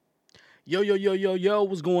Yo, yo, yo, yo, yo,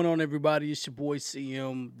 what's going on, everybody? It's your boy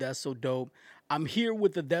CM. That's so dope. I'm here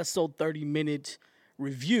with the That's So 30-minute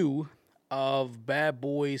review of Bad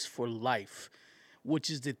Boys for Life,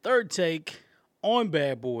 which is the third take on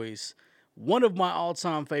Bad Boys, one of my all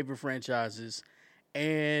time favorite franchises.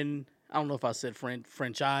 And I don't know if I said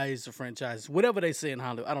franchise or franchise, whatever they say in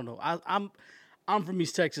Hollywood. I don't know. I'm from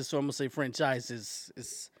East Texas, so I'm gonna say franchise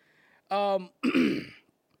is um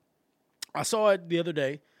I saw it the other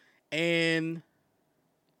day, and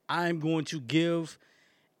I'm going to give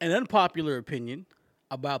an unpopular opinion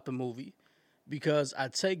about the movie because I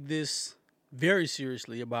take this very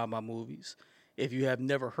seriously about my movies. If you have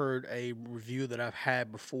never heard a review that I've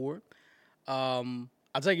had before, I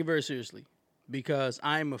take it very seriously because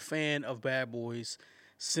I am a fan of Bad Boys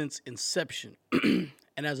since inception.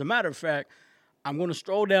 And as a matter of fact, I'm going to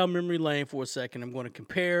stroll down memory lane for a second. I'm going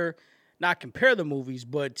to not compare the movies,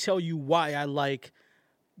 but tell you why I like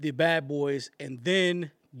the Bad Boys, and then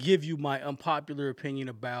give you my unpopular opinion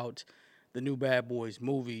about the new Bad Boys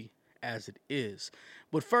movie as it is.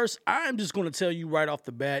 But first, I'm just going to tell you right off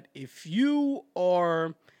the bat, if you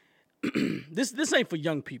are this ain't for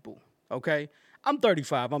young people, okay? I'm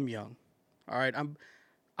 35, I'm young. All right,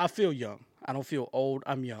 I feel young. I don't feel old,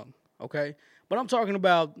 I'm young, okay? But I'm talking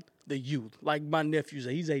about the youth. Like my nephew,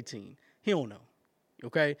 he's 18. He don't know.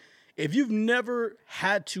 Okay? If you've never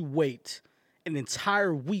had to wait an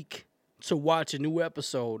entire week to watch a new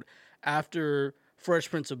episode after Fresh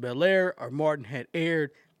Prince of Bel-Air or Martin had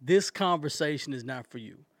aired, this conversation is not for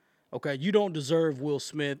you. Okay? You don't deserve Will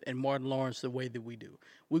Smith and Martin Lawrence the way that we do.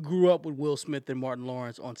 We grew up with Will Smith and Martin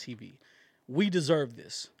Lawrence on TV. We deserve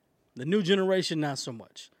this. The new generation, not so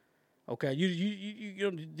much. Okay, you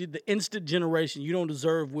the instant generation. You don't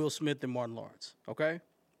deserve Will Smith and Martin Lawrence. Okay,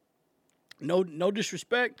 no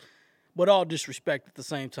disrespect, but all disrespect at the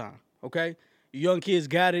same time. Okay, you young kids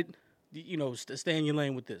got it. Stay in your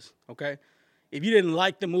lane with this. Okay, if you didn't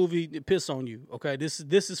like the movie, piss on you. Okay, this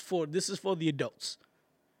is for the adults.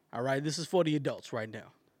 All right, this is for the adults right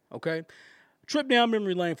now. Okay, trip down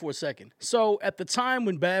memory lane for a second. So at the time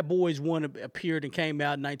when Bad Boys 1 appeared and came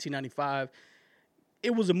out in 1995,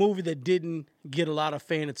 it was a movie that didn't get a lot of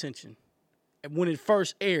fan attention. And when it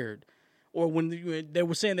first aired, or when they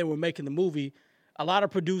were saying they were making the movie, a lot of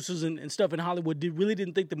producers and stuff in Hollywood really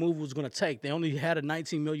didn't think the movie was going to take. They only had a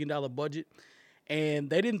 $19 million budget, and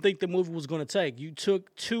they didn't think the movie was going to take. You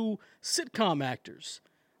took two sitcom actors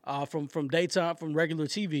from daytime, from regular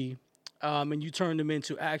TV, and you turned them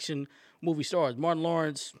into action movie stars. Martin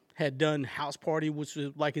Lawrence had done House Party, which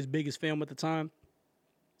was like his biggest film at the time,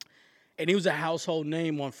 and he was a household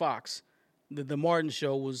name on Fox. The Martin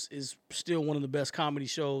Show is still one of the best comedy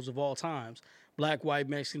shows of all times. Black, white,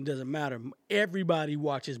 Mexican, doesn't matter. Everybody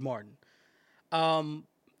watches Martin.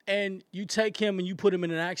 And you take him and you put him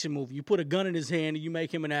in an action movie. You put a gun in his hand and you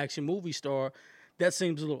make him an action movie star. That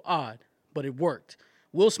seems a little odd, but it worked.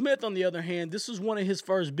 Will Smith, on the other hand, this was one of his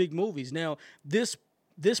first big movies. Now, this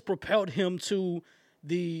propelled him to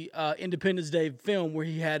the Independence Day film where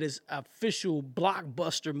he had his official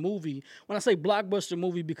blockbuster movie. When I say blockbuster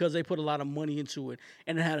movie, because they put a lot of money into it,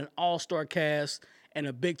 and it had an all-star cast and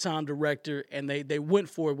a big-time director, and they went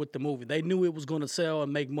for it with the movie. They knew it was going to sell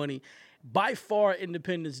and make money. By far,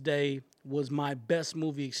 Independence Day was my best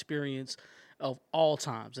movie experience of all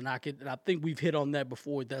times, and I think we've hit on that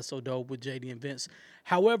before. That's so dope with JD and Vince.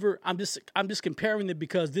 However, I'm just comparing it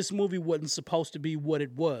because this movie wasn't supposed to be what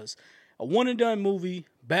it was. A one and done movie,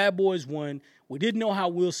 Bad Boys 1. We didn't know how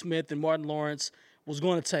Will Smith and Martin Lawrence was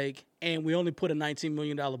going to take, and we only put a $19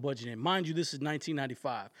 million budget in. Mind you, this is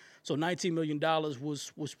 1995. So $19 million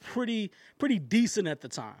was pretty decent at the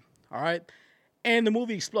time. All right. And the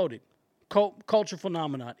movie exploded. Culture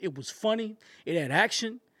phenomenon. It was funny. It had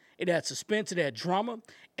action. It had suspense. It had drama.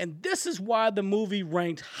 And this is why the movie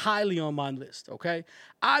ranked highly on my list, okay?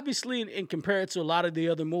 Obviously, in compared to a lot of the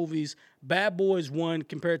other movies, Bad Boys 1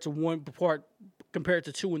 compared to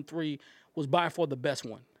 2 and 3 was by far the best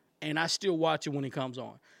one. And I still watch it when it comes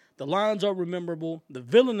on. The lines are memorable. The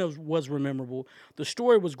villain was memorable. The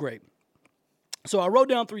story was great. So I wrote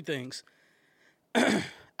down 3 things. I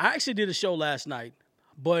actually did a show last night,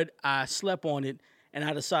 but I slept on it, and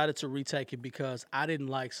I decided to retake it because I didn't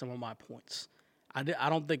like some of my points. I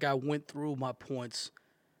don't think I went through my points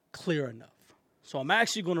clear enough. So I'm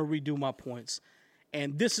actually going to redo my points,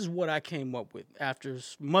 and this is what I came up with after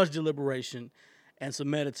much deliberation and some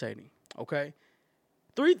meditating, okay?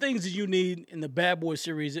 3 things that you need in the Bad Boy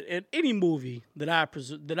series, in any movie that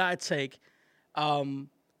I take, 3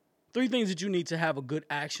 things that you need to have a good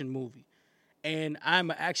action movie. And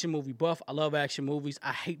I'm an action movie buff. I love action movies.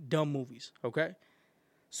 I hate dumb movies, okay?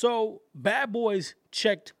 So Bad Boys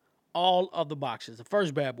checked all of the boxes. The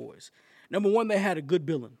first Bad Boys. Number one, they had a good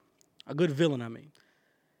villain. A good villain, I mean.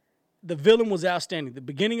 The villain was outstanding. The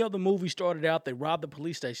beginning of the movie started out, they robbed the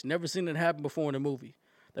police station. Never seen it happen before in a movie.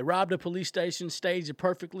 They robbed the police station, staged it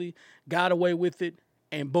perfectly, got away with it,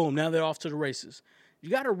 and boom, now they're off to the races. You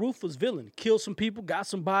got a ruthless villain. Killed some people, got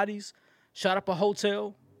some bodies, shot up a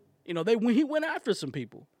hotel. You know, he went after some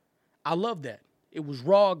people. I love that. It was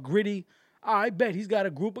raw, gritty. I bet he's got a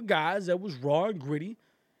group of guys that was raw and gritty.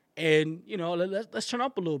 And, you know, let's turn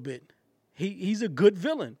up a little bit. He's a good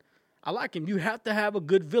villain. I like him. You have to have a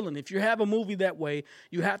good villain. If you have a movie that way,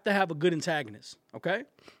 you have to have a good antagonist, okay?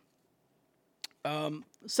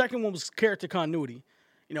 Second one was character continuity.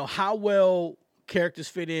 You know, how well characters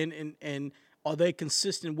fit in and are they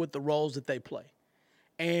consistent with the roles that they play?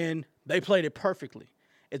 And they played it perfectly.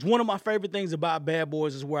 It's one of my favorite things about Bad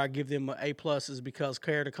Boys is where I give them an A+ is because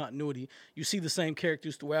character continuity. You see the same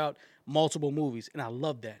characters throughout multiple movies, and I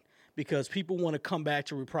love that because people want to come back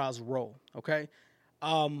to reprise a role, okay?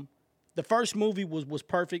 The first movie was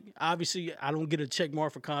perfect. Obviously, I don't get a check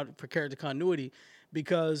mark for character continuity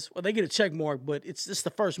because, well, they get a check mark, but it's just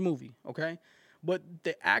the first movie, okay? But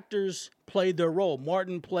the actors played their role.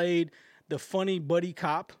 Martin played the funny buddy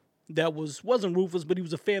cop that wasn't ruthless, but he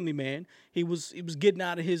was a family man. He was getting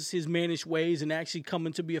out of his mannish ways and actually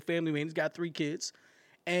coming to be a family man. He's got 3 kids,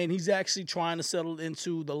 and he's actually trying to settle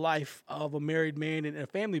into the life of a married man and a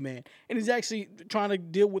family man. And he's actually trying to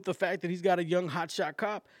deal with the fact that he's got a young hotshot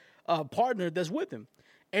cop partner that's with him,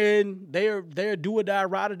 and they're do or die,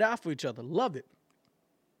 ride or die for each other. Love it.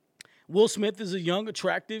 Will Smith is a young,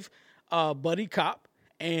 attractive buddy cop.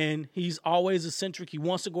 And he's always eccentric. He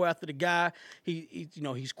wants to go after the guy.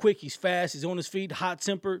 He's quick, he's fast, he's on his feet,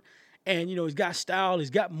 hot-tempered, and he's got style,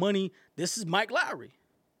 he's got money. This is Mike Lowrey.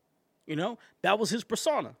 That was his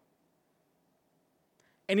persona,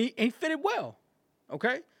 and he fit it well.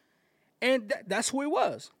 Okay, and that's who he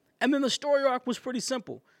was. And then the story arc was pretty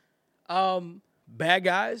simple. Bad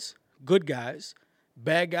guys, good guys.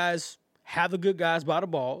 Bad guys have the good guys by the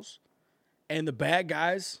balls, and the bad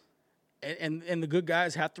guys. And the good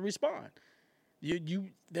guys have to respond.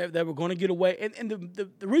 They were going to get away. And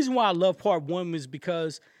the reason why I love part one is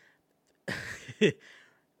because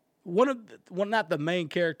not the main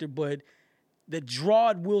character, but that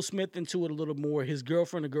drawed Will Smith into it a little more. His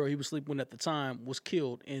girlfriend, the girl he was sleeping with at the time, was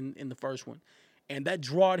killed in the first one. And that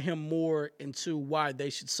drawed him more into why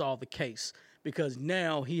they should solve the case. Because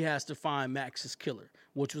now he has to find Max's killer,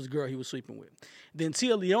 which was the girl he was sleeping with. Then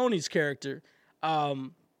Tia Leone's character,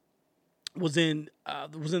 was in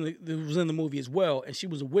the movie as well, and she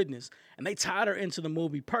was a witness, and they tied her into the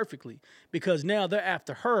movie perfectly because now they're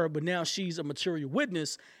after her, but now she's a material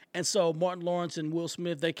witness, and so Martin Lawrence and Will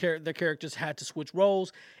Smith, their characters had to switch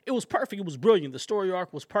roles. It was perfect. It was brilliant. The story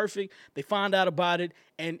arc was perfect. They found out about it,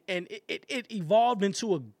 and it evolved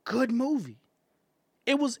into a good movie.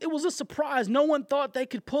 It was a surprise. No one thought they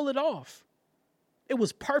could pull it off. It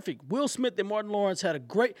was perfect. Will Smith and Martin Lawrence had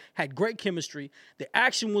great chemistry. The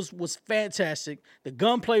action was fantastic. The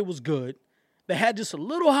gunplay was good. They had just a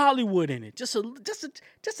little Hollywood in it. Just a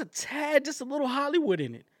tad, just a little Hollywood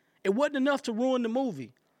in it. It wasn't enough to ruin the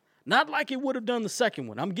movie. Not like it would have done the second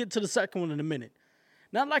one. I'm getting to the second one in a minute.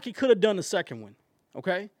 Not like it could have done the second one,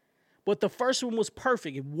 okay? But the first one was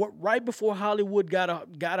perfect. Right before Hollywood got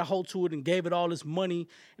a hold to it and gave it all this money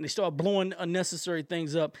and they started blowing unnecessary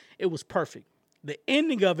things up, it was perfect. The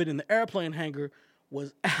ending of it in the airplane hangar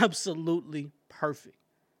was absolutely perfect.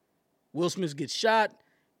 Will Smith gets shot.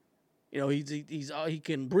 He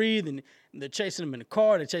couldn't breathe, and they're chasing him in the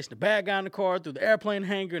car. They're chasing the bad guy in the car through the airplane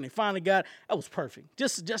hangar, and they finally got it. That was perfect.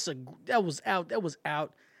 That was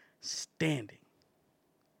outstanding.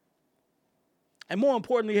 And more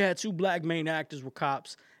importantly, you had 2 black main actors were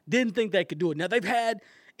cops. Didn't think they could do it. Now they've had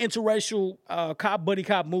interracial buddy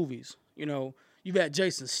cop movies. You've had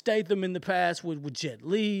Jason Statham in the past with Jet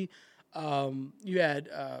Li. You had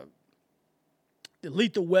the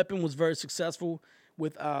Lethal Weapon was very successful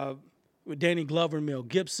with Danny Glover and Mel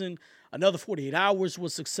Gibson. Another 48 Hours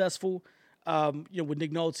was successful, with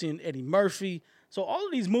Nick Nolte and Eddie Murphy. So all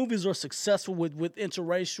of these movies are successful with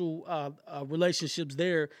interracial relationships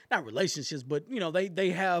there. Not relationships, but, they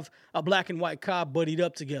have a black and white cop buddied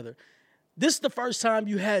up together. This is the first time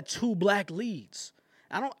you had 2 black leads.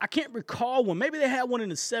 I can't recall one. Maybe they had one in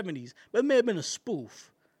the 70s, but it may have been a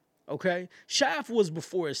spoof. Okay? Shaft was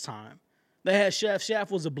before his time. They had Shaft.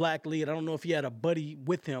 Shaft was a black lead. I don't know if he had a buddy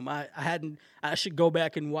with him. I should go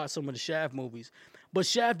back and watch some of the Shaft movies. But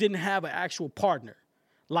Shaft didn't have an actual partner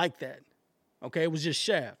like that. Okay? It was just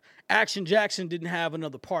Shaft. Action Jackson didn't have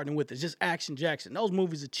another partner with it. It's just Action Jackson. Those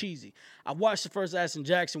movies are cheesy. I watched the first Action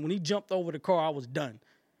Jackson. When he jumped over the car, I was done.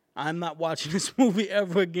 I'm not watching this movie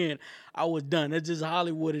ever again. I was done. It's just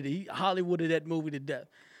Hollywooded that movie to death.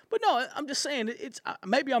 But no, I'm just saying it's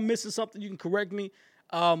maybe I'm missing something. You can correct me.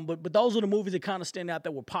 But those are the movies that kind of stand out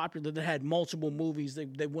that were popular. That had multiple movies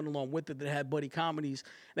that went along with it. That had buddy comedies.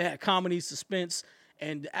 They had comedy, suspense,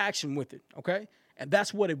 and action with it. Okay, and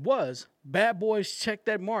that's what it was. Bad Boys checked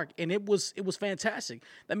that mark, and it was fantastic.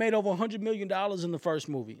 They made over $100 million in the first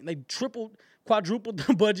movie, and they quadrupled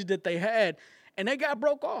the budget that they had, and they got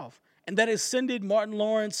broke off. And that ascended Martin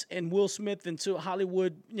Lawrence and Will Smith into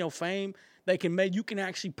Hollywood, fame. You can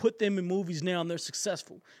actually put them in movies now, and they're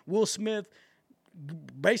successful. Will Smith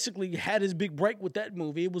basically had his big break with that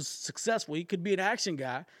movie. It was successful. He could be an action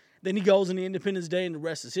guy. Then he goes in the Independence Day, and the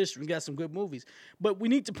rest is history. He got some good movies. But we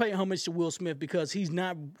need to pay homage to Will Smith because he's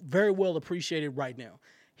not very well appreciated right now.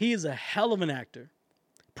 He is a hell of an actor.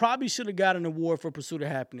 Probably should have got an award for Pursuit of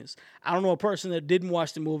Happiness. I don't know a person that didn't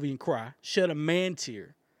watch the movie and cry. Shed a man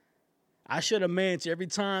tear. I shed a man tear. Every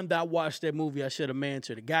time that I watched that movie, I shed a man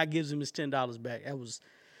tear. The guy gives him his $10 back. That was,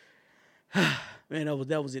 man,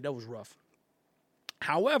 that was it. That was rough.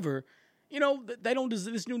 However, they don't.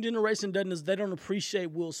 This new generation doesn't. They don't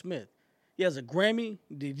appreciate Will Smith. He has a Grammy.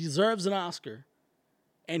 He deserves an Oscar,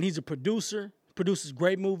 and he's a producer. Produces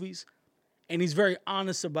great movies, and he's very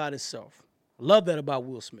honest about himself. I love that about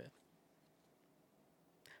Will Smith.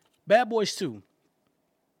 Bad Boys 2.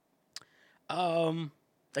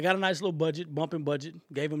 They got a nice little budget, bumping budget.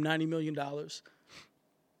 Gave him $90 million,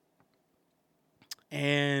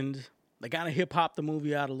 and they kind of hip hop the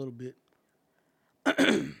movie out a little bit.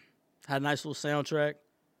 Had a nice little soundtrack.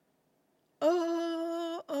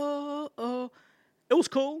 It was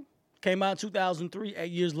cool. Came out in 2003,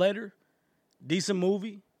 8 years later. Decent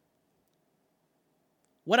movie.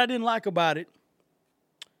 What I didn't like about it,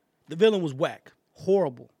 the villain was whack.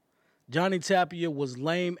 Horrible. Johnny Tapia was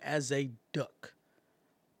lame as a duck.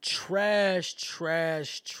 Trash.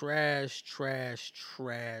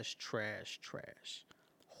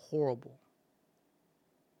 Horrible.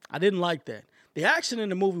 I didn't like that. The action in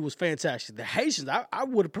the movie was fantastic. The Haitians, I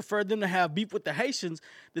would have preferred them to have beef with the Haitians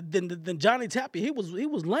than Johnny Tapia. He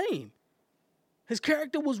was lame. His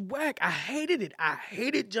character was whack. I hated it. I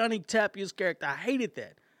hated Johnny Tapia's character. I hated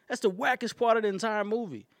that. That's the wackest part of the entire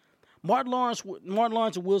movie. Martin Lawrence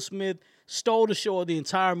and Will Smith stole the show of the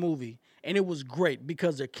entire movie, and it was great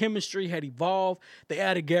because their chemistry had evolved. They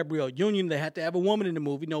added Gabrielle Union. They had to have a woman in the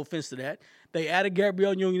movie. No offense to that. They added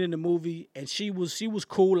Gabrielle Union in the movie, and she was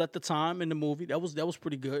cool at the time in the movie. That was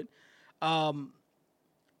pretty good. And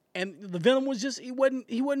the villain was just he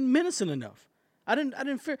wasn't menacing enough. I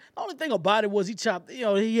didn't fear. The only thing about it was he chopped.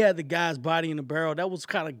 He had the guy's body in the barrel. That was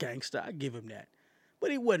kind of gangster. I give him that. But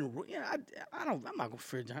he wasn't. I'm not gonna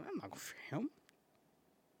fear John. I'm not gonna fear him.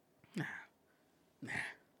 Nah.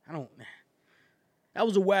 I don't. Nah. That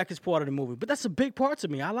was the wackest part of the movie. But that's a big part to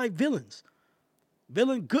me. I like villains.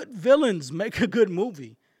 Good villains make a good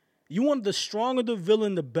movie. You want the stronger the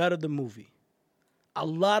villain, the better the movie. A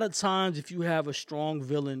lot of times, if you have a strong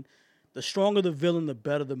villain, the stronger the villain, the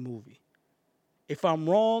better the movie. If I'm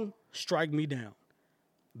wrong, strike me down.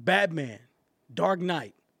 Batman, Dark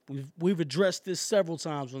Knight. We've addressed this several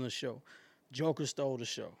times on the show. Joker stole the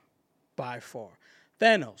show, by far.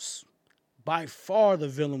 Thanos, by far the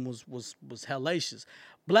villain was hellacious.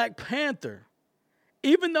 Black Panther,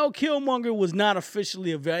 even though Killmonger was not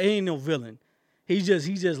officially he ain't no villain. He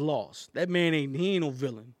just lost. That man ain't no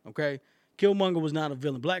villain. Okay, Killmonger was not a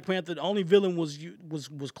villain. Black Panther, the only villain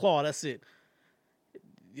was Claw. That's it.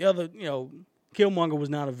 The other, Killmonger was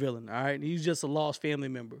not a villain. All right, he's just a lost family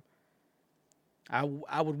member. I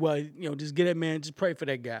would just get that man. Just pray for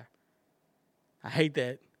that guy. I hate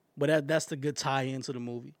that, but that's the good tie-in to the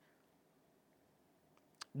movie.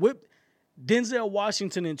 With Denzel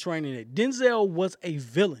Washington in Training Day. Denzel was a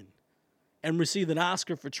villain and received an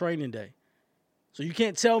Oscar for Training Day. So you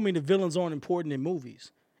can't tell me the villains aren't important in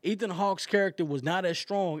movies. Ethan Hawke's character was not as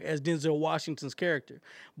strong as Denzel Washington's character,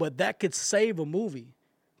 but that could save a movie.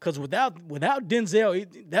 Because without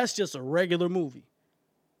Denzel, that's just a regular movie.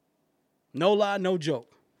 No lie, no joke.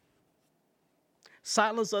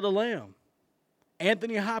 Silence of the Lamb.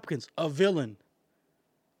 Anthony Hopkins, a villain.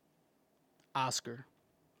 Oscar.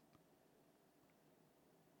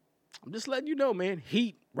 I'm just letting you know, man.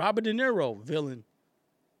 Heat, Robert De Niro, villain.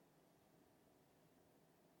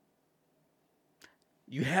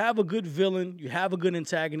 You have a good villain, you have a good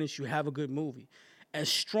antagonist, you have a good movie. As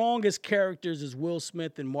strong as characters as Will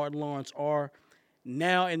Smith and Martin Lawrence are,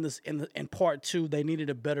 now in part two, they needed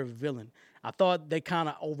a better villain. I thought they kind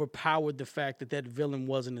of overpowered the fact that villain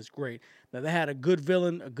wasn't as great. Now, they had a good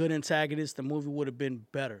villain, a good antagonist, the movie would have been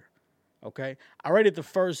better. Okay, I rated the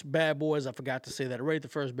first Bad Boys. I forgot to say that I rated the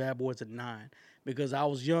first Bad Boys at 9 because I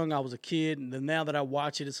was young, I was a kid, and then now that I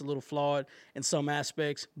watch it, it's a little flawed in some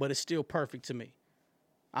aspects, but it's still perfect to me.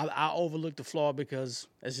 I overlooked the flaw because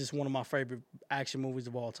it's just one of my favorite action movies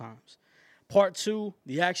of all times. Part two,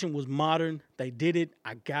 the action was modern. They did it.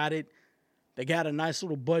 I got it. They got a nice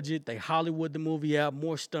little budget. They Hollywood the movie out,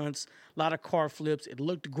 more stunts, a lot of car flips. It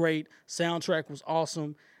looked great. Soundtrack was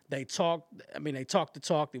awesome. They talked the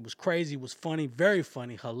talk. It was crazy. It was funny, very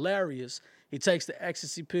funny, hilarious. He takes the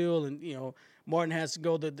ecstasy pill, and Martin has to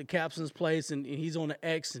go to the captain's place, and he's on the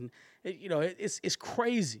X, and it's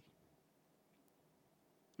crazy.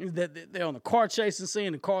 They're on the car chasing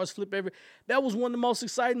scene, the cars flip every. That was one of the most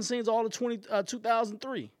exciting scenes of all of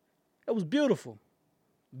 2003. It was beautiful.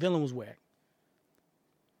 Villain was whack.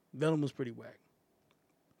 Villain was pretty whack.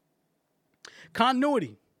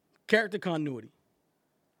 Continuity, character continuity.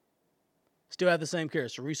 Still had the same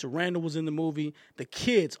character. Teresa Randall was in the movie. The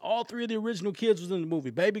kids, all three of the original kids was in the movie.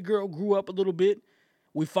 Baby girl grew up a little bit.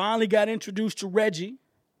 We finally got introduced to Reggie,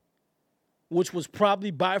 which was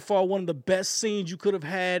probably by far one of the best scenes you could have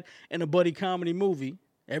had in a buddy comedy movie.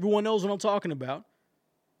 Everyone knows what I'm talking about.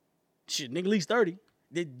 Shit, nigga, at least 30.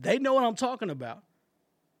 They know what I'm talking about.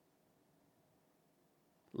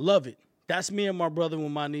 Love it. That's me and my brother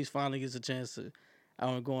when my niece finally gets a chance to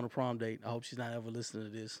go on a prom date. I hope she's not ever listening to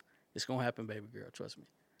this. It's going to happen, baby girl. Trust me.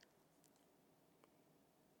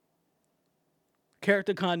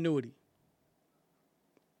 Character continuity.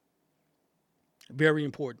 Very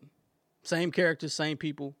important. Same characters, same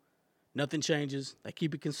people. Nothing changes. They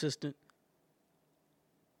keep it consistent.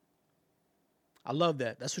 I love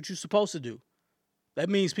that. That's what you're supposed to do. That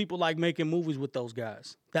means people like making movies with those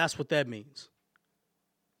guys. That's what that means.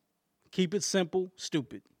 Keep it simple,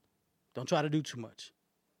 stupid. Don't try to do too much.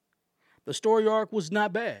 The story arc was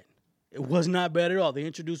not bad. It was not bad at all. They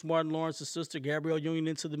introduced Martin Lawrence's sister, Gabrielle Union,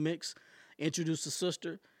 into the mix. Introduced the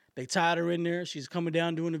sister. They tied her in there. She's coming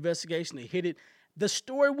down doing an investigation. They hit it. The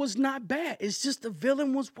story was not bad. It's just the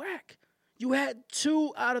villain was whack. You had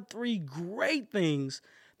 2 out of 3 great things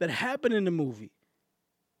that happened in the movie.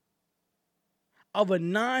 Of a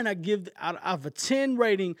 9, out of a 10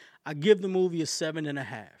 rating, I give the movie a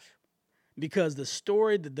 7.5. Because the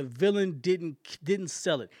story that the villain didn't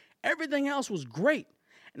sell it. Everything else was great.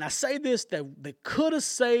 And I say this, that could have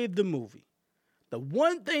saved the movie. The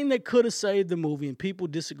one thing that could have saved the movie, and people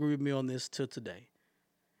disagree with me on this till today,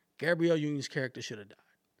 Gabrielle Union's character should have died.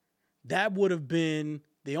 That would have been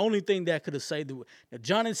the only thing that could have saved the movie. Now,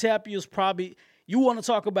 Johnny Tapio's probably, you want to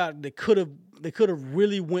talk about they could have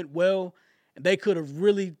really went well, and they could have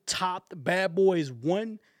really topped Bad Boys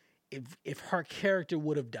 1 if her character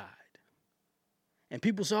would have died. And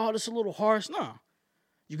people say, oh, this is a little harsh. No.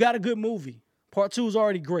 You got a good movie. Part 2 is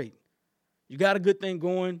already great. You got a good thing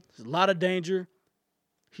going. There's a lot of danger.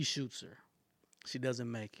 He shoots her. She doesn't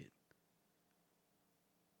make it.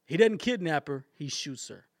 He doesn't kidnap her. He shoots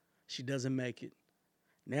her. She doesn't make it.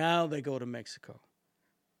 Now they go to Mexico.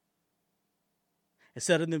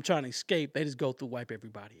 Instead of them trying to escape, they just go through, wipe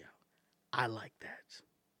everybody out. I like that.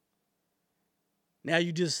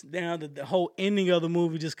 Now the whole ending of the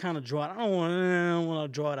movie just kind of draw. I don't want to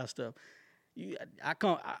draw that stuff. I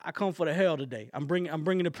come for the hell today. I'm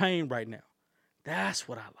bringing the pain right now. That's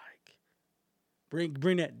what I like.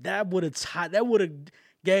 Bring that. That would have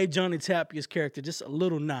gave Johnny Tapio's character just a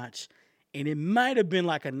little notch, and it might have been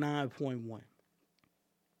like a 9.1.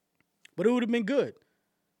 But it would have been good.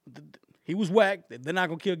 He was whack. They're not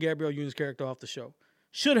gonna kill Gabrielle Union's character off the show.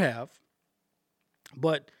 Should have,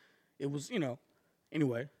 but it was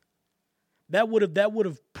anyway. That would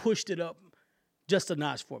have pushed it up just a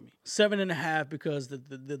notch for me. 7.5 because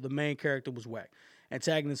the main character was whack.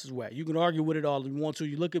 Antagonist is whack. You can argue with it all you want to.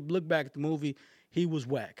 You look back at the movie, he was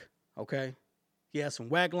whack. Okay? He had some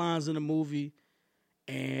whack lines in the movie,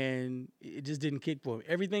 and it just didn't kick for him.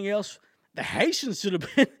 Everything else, the Haitians should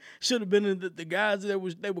have been the guys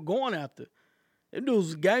that they were going after. Them dudes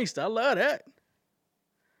was gangster. I love that.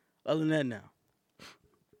 Other than that now.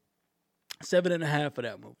 7.5 for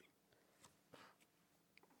that movie.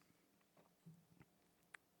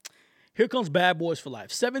 Here comes Bad Boys for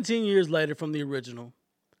Life. 17 years later from the original.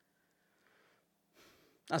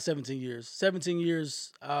 Not 17 years. 17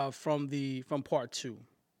 years from part 2.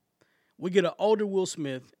 We get an older Will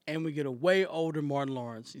Smith and we get a way older Martin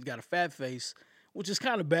Lawrence. He's got a fat face, which is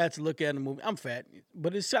kind of bad to look at in the movie. I'm fat,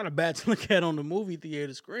 but it's kind of bad to look at on the movie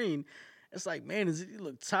theater screen. It's like, man, does he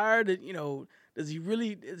look tired? Does he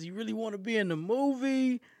really want to be in the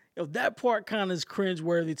movie? That part kind of is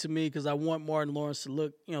cringeworthy to me because I want Martin Lawrence to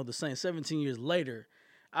look, the same 17 years later.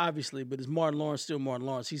 obviously, but it's Martin Lawrence still Martin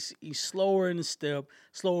Lawrence. He's slower in his step,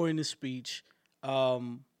 slower in his speech,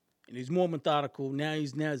 and he's more methodical. Now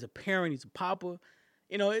he's a parent, he's a papa.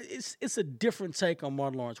 It's a different take on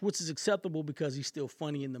Martin Lawrence, which is acceptable because he's still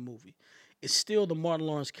funny in the movie. It's still the Martin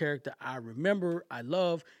Lawrence character I remember, I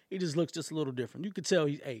love. He just looks just a little different. You can tell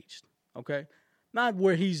he's aged, okay? Not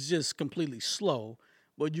where he's just completely slow,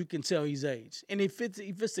 but you can tell he's aged. And he fits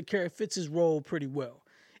the character, fits his role pretty well.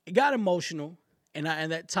 It got emotional, and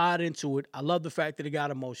that tied into it. I love the fact that it got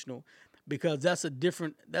emotional because that's a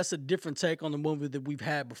different take on the movie that we've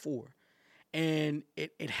had before. And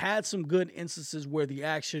it had some good instances where the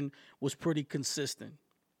action was pretty consistent.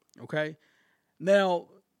 Okay? Now,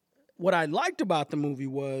 what I liked about the movie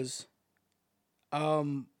was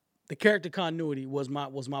the character continuity was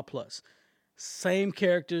my plus. Same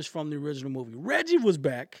characters from the original movie. Reggie was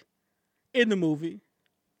back in the movie.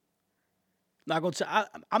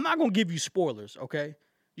 I'm not gonna give you spoilers, okay?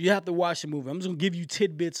 You have to watch the movie. I'm just gonna give you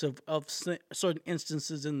tidbits of certain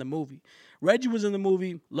instances in the movie. Reggie was in the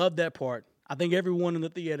movie. Loved that part. I think everyone in the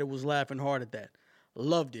theater was laughing hard at that.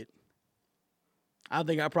 Loved it. I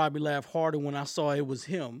think I probably laughed harder when I saw it was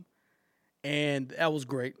him. And that was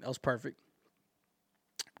great. That was perfect.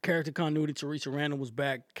 Character continuity. Teresa Randall was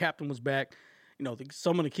back. Captain was back.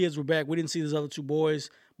 Some of the kids were back. We didn't see those other two boys.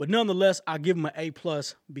 But nonetheless, I'll give them an A+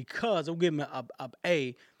 because I'll give them an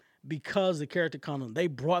A because the character continuity. They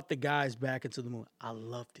brought the guys back into the movie. I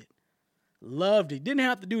loved it. Loved it. Didn't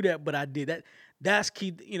have to do that, but I did. That's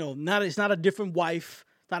key. It's not a different wife.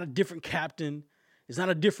 It's not a different captain. It's not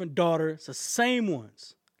a different daughter. It's the same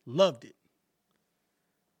ones. Loved it.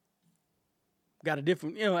 Got a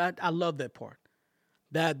different, I love that part.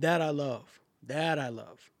 That I love. That I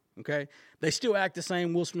love. Okay? They still act the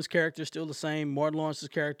same. Will Smith's character is still the same. Martin Lawrence's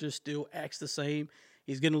character still acts the same.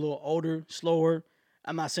 He's getting a little older, slower.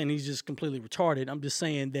 I'm not saying he's just completely retarded. I'm just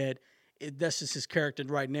saying that that's just his character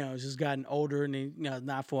right now. He's just gotten older and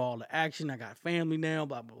not for all the action. I got family now,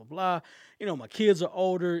 blah, blah, blah, blah. My kids are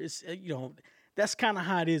older. It's, that's kind of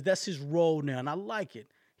how it is. That's his role now, and I like it.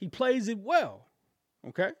 He plays it well.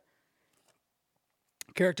 Okay?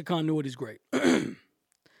 Character continuity is great.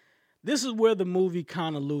 This is where the movie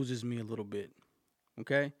kind of loses me a little bit.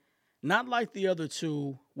 Okay? Not like the other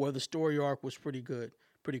two where the story arc was pretty good,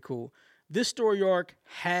 pretty cool. This story arc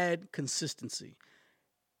had consistency.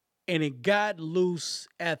 And it got loose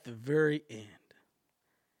at the very end.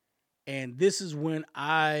 And this is when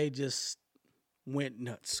I just went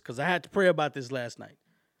nuts. Because I had to pray about this last night.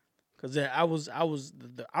 Because I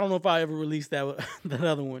don't know if I ever released that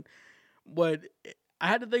other one. But I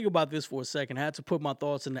had to think about this for a second. I had to put my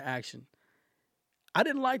thoughts into action. I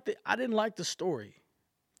didn't like the story.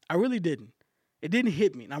 I really didn't. It didn't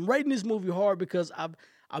hit me. And I'm rating this movie hard because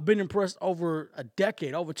I've been impressed over a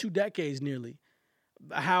decade, over 2 decades nearly,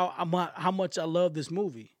 how much I love this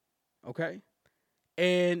movie. Okay?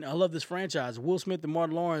 And I love this franchise. Will Smith and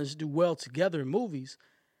Martin Lawrence do well together in movies.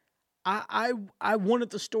 I wanted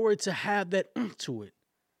the story to have that to it.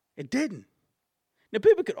 It didn't. Now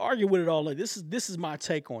people could argue with it all day. This is my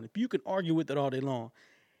take on it. You can argue with it all day long.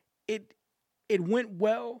 It went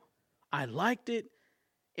well. I liked it.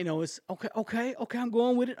 It's okay. I'm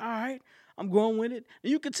going with it. All right. I'm going with it. And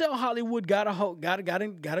you can tell Hollywood got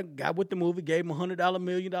with the movie, gave them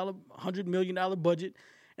 $100 million budget,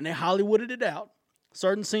 and they Hollywooded it out.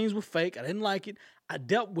 Certain scenes were fake. I didn't like it. I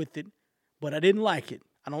dealt with it, but I didn't like it.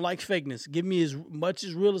 I don't like fakeness. Give me as much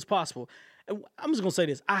as real as possible. And I'm just gonna say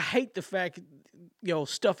this. I hate the fact,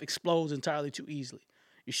 stuff explodes entirely too easily.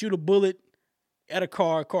 You shoot a bullet at a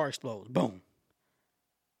car explodes. Boom.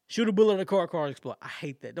 Shoot a bullet at a car explodes. I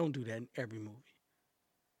hate that. Don't do that in every movie.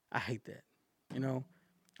 I hate that.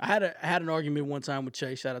 I had an argument one time with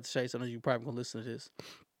Chase. Shout out to Chase. I know you're probably gonna listen to this.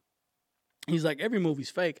 He's like, every movie's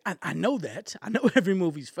fake. I know that. I know every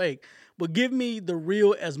movie's fake. But give me the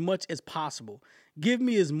real as much as possible. Give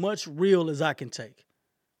me as much real as I can take.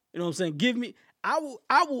 You know what I'm saying? Give me. I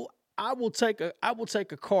will take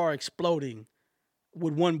a car exploding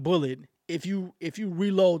with one bullet if you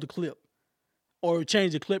reload the clip or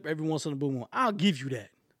change the clip every once in a blue moon. I'll give you that.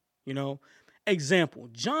 Example,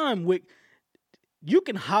 John Wick. You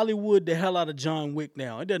can Hollywood the hell out of John Wick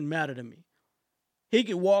now. It doesn't matter to me. He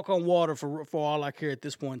could walk on water for all I care at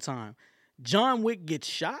this point in time. John Wick gets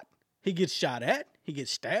shot. He gets shot at. He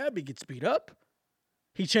gets stabbed. He gets beat up.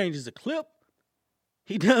 He changes the clip.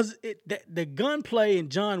 He does it. The gunplay in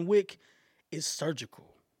John Wick is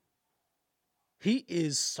surgical. He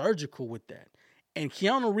is surgical with that. And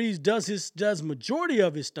Keanu Reeves does majority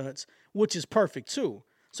of his stunts, which is perfect too.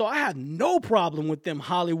 So I have no problem with them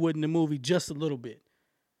Hollywooding the movie just a little bit.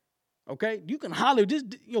 Okay, you can Hollywood. Just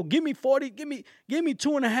give me 40. Give me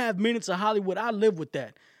 2.5 minutes of Hollywood. I live with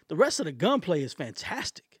that. The rest of the gunplay is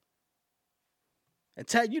fantastic.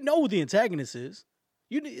 You know who the antagonist is.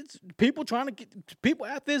 It's people trying to get people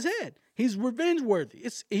after his head. He's revenge worthy.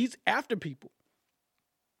 He's after people.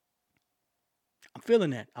 I'm feeling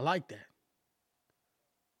that. I like that.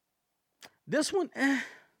 This one,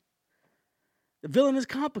 the villain is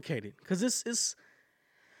complicated because it's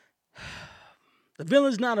the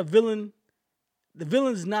villain's not a villain. The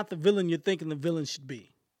villain is not the villain you're thinking the villain should be.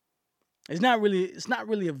 It's not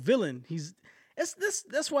really a villain.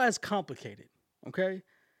 That's why it's complicated. Okay?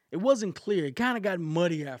 It wasn't clear. It kind of got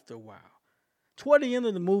muddy after a while. Toward the end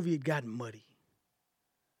of the movie, it got muddy.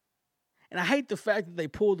 And I hate the fact that they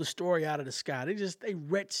pulled the story out of the sky. They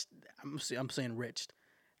retched. I'm saying retched.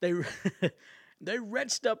 They they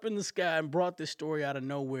retched up in the sky and brought this story out of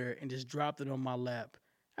nowhere and just dropped it on my lap.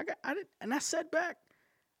 I sat back.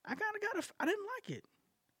 I didn't like it.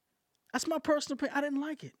 That's my personal opinion. I didn't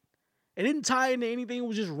like it. It didn't tie into anything. It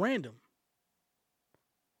was just random.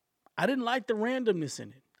 I didn't like the randomness in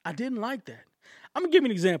it. I didn't like that. I'm going to give you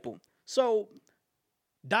an example. So,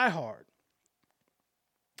 Die Hard.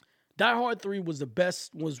 Die Hard 3 was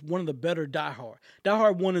one of the better Die Hard. Die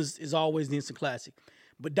Hard 1 is always the instant classic.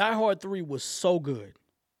 But Die Hard 3 was so good.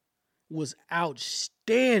 Was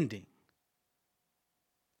outstanding.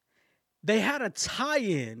 They had a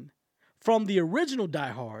tie-in from the original Die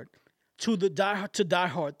Hard to Die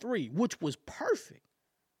Hard 3, which was perfect.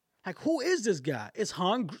 Like, who is this guy? It's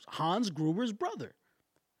Hans Gruber's brother.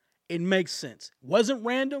 It makes sense. Wasn't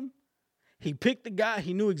random. He picked the guy.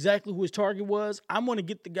 He knew exactly who his target was. I'm going to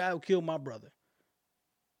get the guy who killed my brother.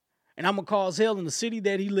 And I'm going to cause hell in the city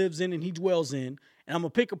that he lives in and he dwells in. And I'm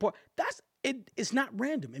going to pick apart. That's it. It's not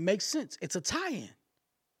random. It makes sense. It's a tie-in.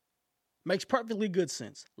 Makes perfectly good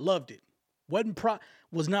sense. Loved it.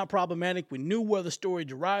 Was not problematic. We knew where the story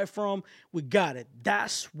derived from. We got it.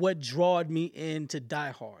 That's what drawed me into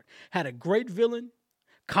Die Hard. Had a great villain.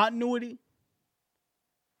 Continuity.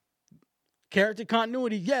 Character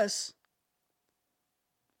continuity, yes.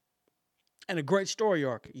 And a great story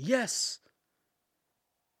arc, yes.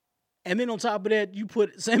 And then on top of that, you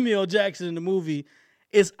put Samuel L. Jackson in the movie,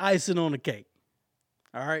 it's icing on the cake.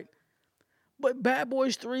 All right? But Bad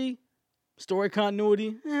Boys 3, story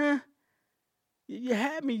continuity, you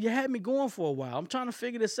had me going for a while. I'm trying to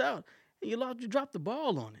figure this out. And you dropped the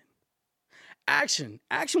ball on it. Action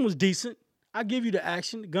was decent. I give you the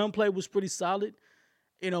action. The gunplay was pretty solid.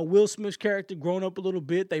 Will Smith's character grown up a little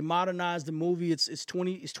bit. They modernized the movie. It's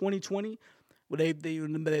 2020. Well, they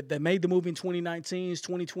made the movie in 2019. It's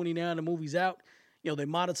 2020 now. The movie's out.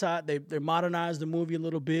 They modernized the movie a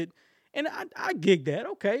little bit, and I gig that.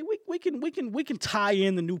 Okay, we can tie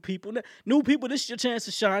in the new people. New people, this is your chance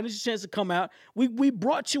to shine. This is your chance to come out. We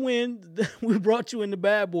brought you in. We brought you in the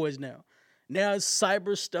Bad Boys now. Now it's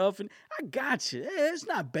cyber stuff, and I got you. It's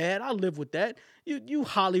not bad. I live with that. You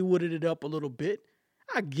Hollywooded it up a little bit.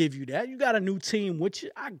 I give you that. You got a new team with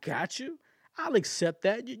you. I got you. I'll accept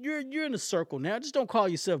that. You're in the circle now. Just don't call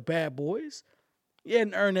yourself Bad Boys. You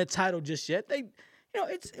hadn't earned that title just yet.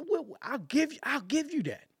 I'll give you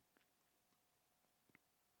that.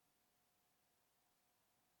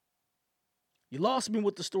 You lost me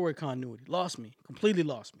with the story continuity. Lost me. Completely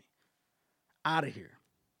lost me. Out of here.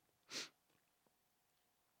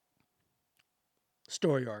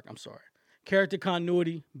 Story arc, I'm sorry. Character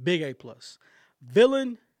continuity, big A+.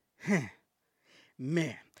 Villain,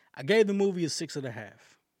 man, I gave the movie a 6.5.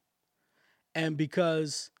 And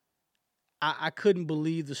because I couldn't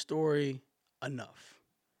believe the story enough.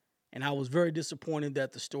 And I was very disappointed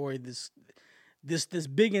that the story, this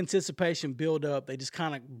big anticipation build up, they just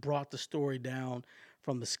kind of brought the story down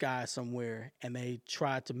from the sky somewhere. And they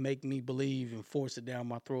tried to make me believe and force it down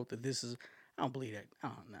my throat that I don't believe that.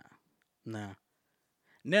 Oh, nah.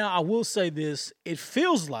 Now, I will say this. It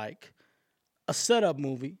feels like a setup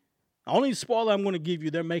movie. The only spoiler I'm going to give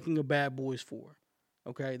you, they're making a Bad Boys 4.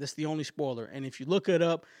 Okay, that's the only spoiler. And if you look it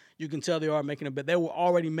up, you can tell they are making they were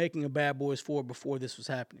already making a Bad Boys 4 before this was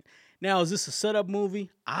happening. Now, is this a setup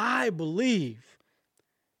movie? I believe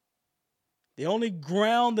the only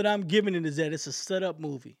ground that I'm giving it is that it's a setup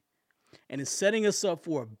movie. And it's setting us up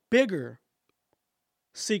for a bigger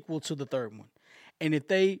sequel to the third one. And if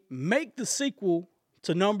they make the sequel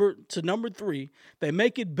to number 3, they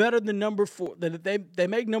make it better than number 4. That they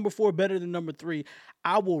make number 4 better than number 3.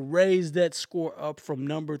 I will raise that score up from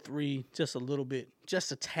number 3 just a little bit,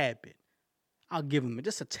 just a tad bit. I'll give them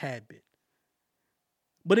just a tad bit.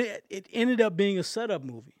 But it ended up being a setup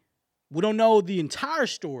movie. We don't know the entire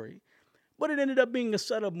story, but it ended up being a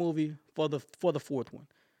setup movie for the fourth one.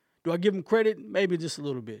 Do I give them credit? Maybe just a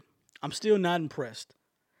little bit. I'm still not impressed.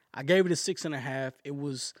 I gave it a 6.5. It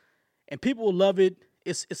was, and people will love it.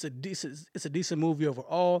 It's a decent movie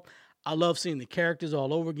overall. I love seeing the characters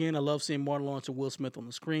all over again. I love seeing Martin Lawrence and Will Smith on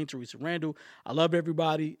the screen. Teresa Randall. I love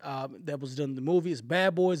everybody that was done in the movie. It's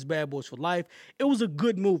Bad Boys for Life. It was a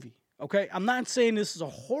good movie. Okay, I'm not saying this is a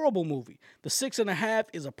horrible movie. The 6.5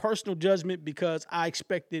 is a personal judgment because I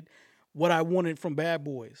expected what I wanted from Bad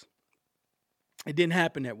Boys. It didn't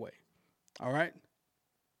happen that way. All right,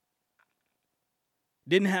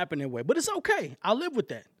 didn't happen that way, but it's okay. I'll live with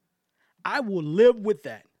that. I will live with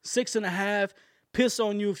that. 6.5. Piss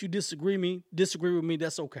on you if you disagree with me.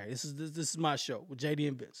 That's okay. This is my show with JD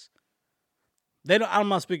and Vince. I'm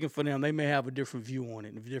not speaking for them. They may have a different view on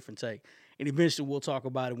it, a different take, and eventually we'll talk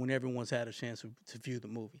about it when everyone's had a chance to view the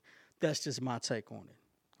movie. That's just my take on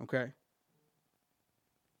it. Okay.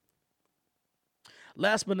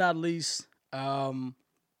 Last but not least, of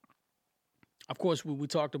course we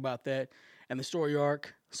talked about that and the story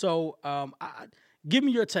arc. So give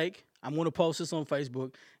me your take. I'm going to post this on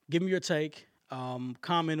Facebook. Give me your take.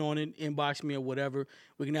 Comment on it, inbox me or whatever.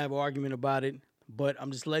 We can have an argument about it. But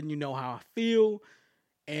I'm just letting you know how I feel.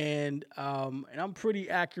 And I'm pretty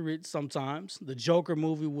accurate sometimes. The Joker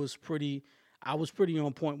movie was I was pretty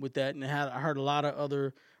on point with that. And I heard a lot of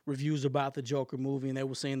other reviews about the Joker movie, and they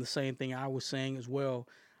were saying the same thing I was saying as well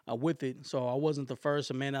with it. So I wasn't the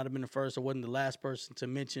first. I may not have been the first. I wasn't the last person to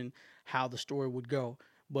mention how the story would go.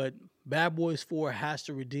 But Bad Boys 4 has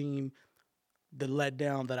to redeem the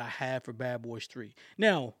letdown that I had for Bad Boys 3.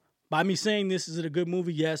 Now, by me saying this, is it a good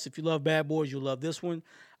movie? Yes. If you love Bad Boys, you'll love this one,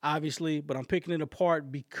 obviously. But I'm picking it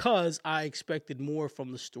apart because I expected more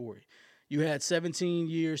from the story. You had 17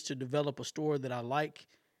 years to develop a story that I like.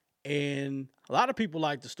 And a lot of people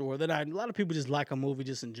like the story. A lot of people just like a movie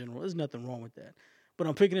just in general. There's nothing wrong with that. But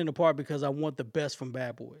I'm picking it apart because I want the best from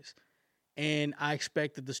Bad Boys. And I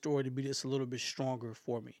expected the story to be just a little bit stronger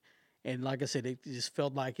for me. And like I said, it just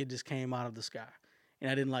felt like it just came out of the sky. And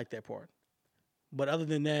I didn't like that part. But other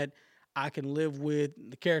than that, I can live with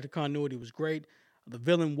the character continuity was great. The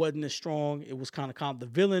villain wasn't as strong. It was kind of the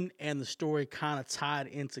villain and the story kind of tied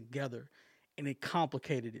in together. And it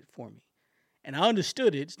complicated it for me. And I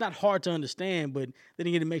understood it. It's not hard to understand, but then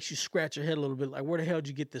again, it makes you scratch your head a little bit. Like, where the hell did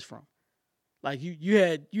you get this from? Like, you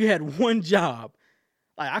had one job.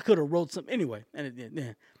 Like, I could have wrote something. Anyway,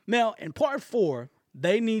 now, in part 4,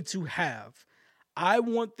 I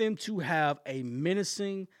want them to have a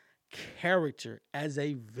menacing character as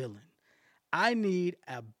a villain. I need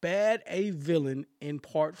a bad villain in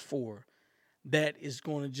part 4 that is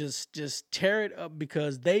going to just tear it up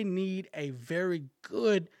because they need a very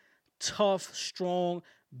good, tough, strong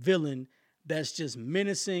villain that's just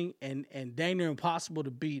menacing and dang near impossible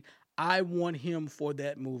to beat. I want him for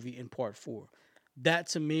that movie in part 4. That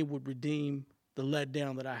to me would redeem the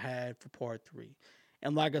letdown that I had for part 3.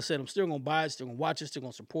 And like I said, I'm still going to buy it, still going to watch it, still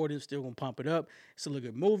going to support it, still going to pump it up. It's still a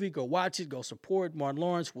good movie. Go watch it. Go support Martin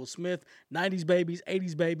Lawrence, Will Smith, 90s babies,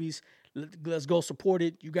 80s babies. Let's go support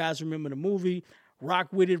it. You guys remember the movie. Rock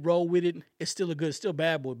with it, roll with it. It's still still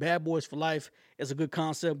Bad Boy. Bad Boys for Life is a good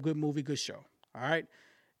concept, good movie, good show. All right?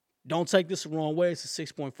 Don't take this the wrong way. It's a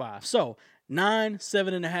 6.5. So 9,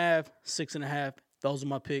 7.5, 6.5. Those are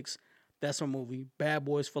my picks. That's my movie. Bad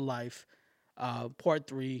Boys for Life. Part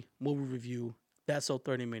 3, movie review. That's so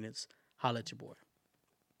 30 minutes. Holla at your boy.